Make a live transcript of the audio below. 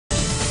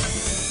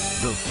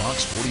The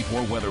Fox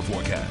 44 weather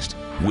forecast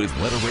with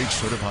Weather Rate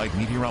certified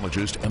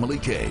meteorologist Emily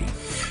Kaye.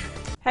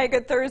 Hey,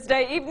 good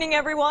Thursday evening,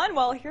 everyone.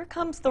 Well, here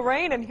comes the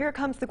rain and here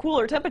comes the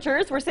cooler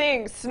temperatures. We're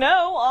seeing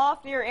snow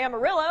off near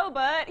Amarillo,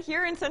 but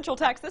here in central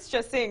Texas,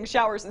 just seeing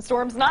showers and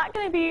storms. Not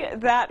going to be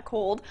that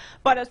cold,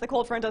 but as the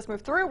cold front does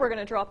move through, we're going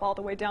to drop all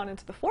the way down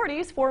into the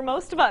 40s for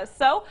most of us.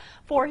 So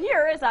for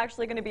here is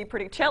actually going to be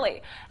pretty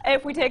chilly.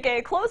 If we take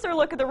a closer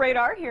look at the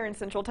radar here in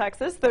central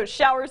Texas, those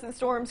showers and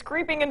storms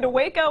creeping into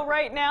Waco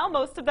right now,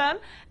 most of them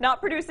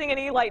not producing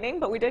any lightning,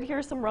 but we did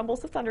hear some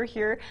rumbles of thunder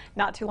here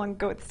not too long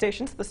ago at the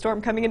station. So the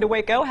storm coming into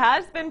Waco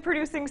has been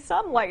producing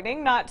some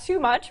lightning, not too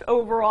much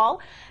overall.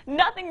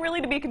 Nothing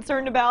really to be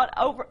concerned about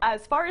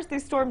as far as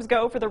these storms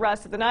go for the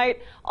rest of the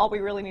night. All we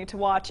really need to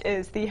watch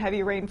is the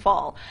heavy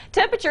rainfall.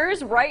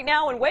 Temperatures right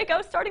now in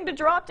Waco starting to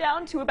drop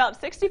down to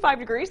about 65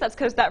 degrees. That's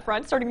because that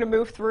front's starting to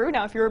move through.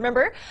 Now, if you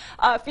remember,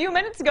 a few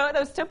minutes ago,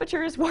 those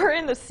temperatures were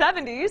in the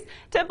 70s.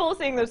 Temple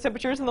seeing those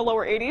temperatures in the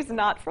lower 80s.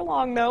 Not for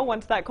long, though,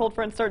 once that cold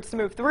front starts to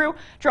move through,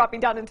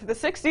 dropping down into the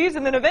 60s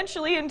and then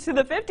eventually into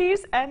the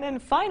 50s and then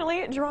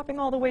finally dropping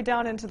all the way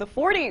down into the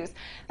 40s.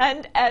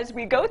 And as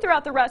we go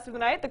throughout the rest of the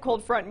night, the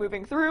cold front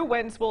moving through,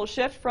 winds will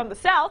shift from the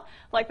south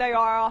like they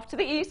are off to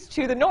the east,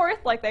 to the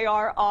north like they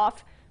are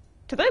off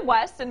to the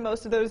west, and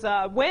most of those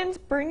winds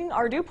bringing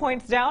our dew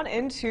points down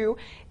into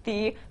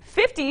the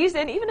 50s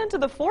and even into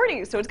the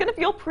 40s. So it's going to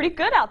feel pretty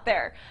good out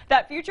there.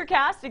 That future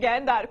cast,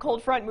 again, that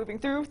cold front moving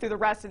through the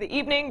rest of the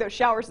evening, those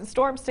showers and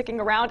storms sticking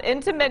around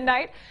into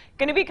midnight.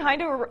 Going to be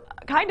kind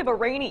of a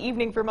rainy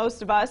evening for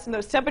most of us, and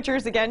those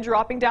temperatures again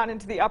dropping down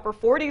into the upper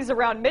 40s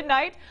around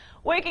midnight.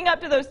 Waking up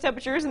to those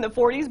temperatures in the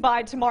 40s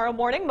by tomorrow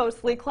morning.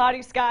 Mostly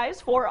cloudy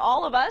skies for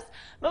all of us.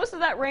 Most of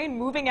that rain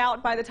moving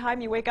out by the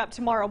time you wake up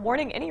tomorrow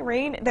morning. Any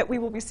rain that we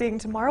will be seeing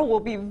tomorrow will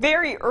be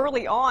very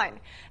early on.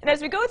 And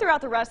as we go throughout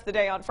the rest of the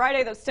day on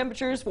Friday, those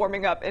temperatures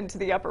warming up into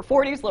the upper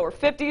 40s, lower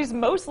 50s,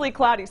 mostly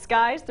cloudy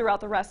skies throughout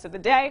the rest of the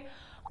day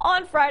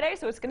on Friday.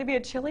 So it's going to be a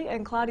chilly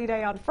and cloudy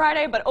day on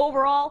Friday, but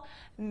overall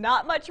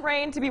not much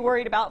rain to be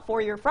worried about for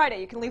your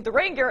Friday. You can leave the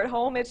rain gear at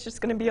home. It's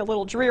just going to be a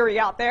little dreary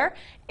out there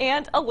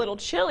and a little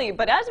chilly.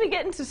 But as we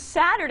get into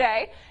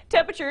Saturday,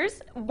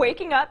 temperatures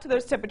waking up to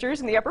those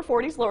temperatures in the upper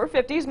 40s, lower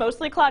 50s,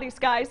 mostly cloudy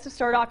skies to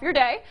start off your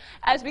day.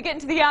 As we get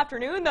into the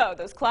afternoon, though,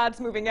 those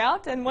clouds moving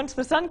out, and once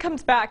the sun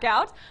comes back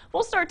out,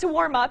 we'll start to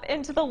warm up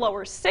into the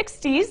lower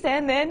 60s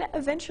and then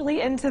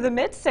eventually into the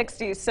mid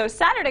 60s. So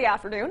Saturday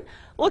afternoon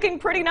looking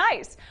pretty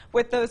nice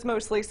with those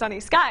mostly sunny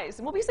skies.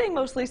 And we'll be seeing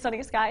mostly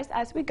sunny skies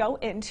as we go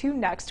into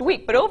next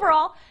week. But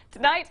overall,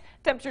 tonight,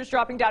 temperatures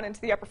dropping down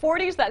into the upper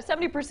 40s, that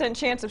 70%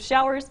 chance of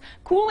showers,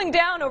 cooling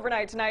down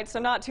overnight tonight, so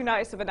not too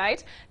nice of a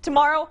night.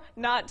 Tomorrow,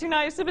 not too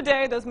nice of a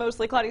day, those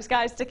mostly cloudy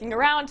skies sticking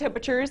around,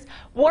 temperatures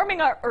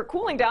warming up or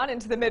cooling down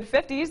into the mid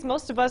 50s.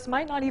 Most of us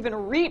might not even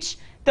reach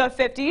the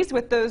 50s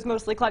with those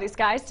mostly cloudy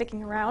skies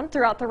sticking around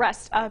throughout the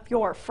rest of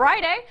your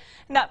Friday.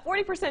 And that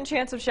 40%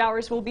 chance of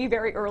showers will be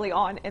very early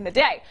on in the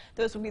day.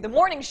 Those will be the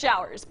morning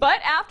showers. But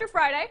after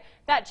Friday,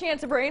 that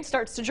chance of rain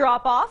starts to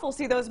drop off. We'll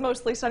see those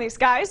mostly sunny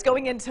skies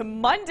going into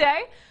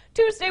Monday.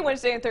 Tuesday,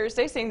 Wednesday, and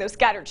Thursday seeing those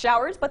scattered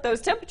showers, but those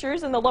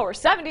temperatures in the lower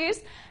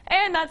 70s.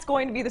 And that's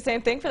going to be the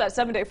same thing for that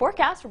 7-day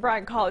forecast for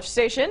Bryan College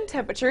Station.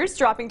 Temperatures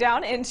dropping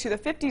down into the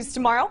 50s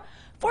tomorrow.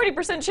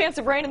 40% chance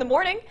of rain in the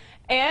morning.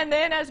 And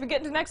then as we get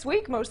into next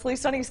week, mostly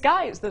sunny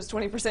skies. Those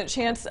 20%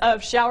 chance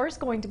of showers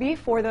going to be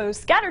for those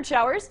scattered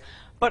showers.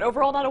 But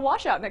overall, not a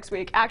washout next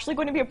week. Actually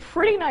going to be a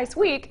pretty nice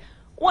week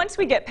once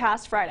we get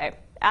past Friday.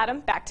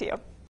 Adam, back to you.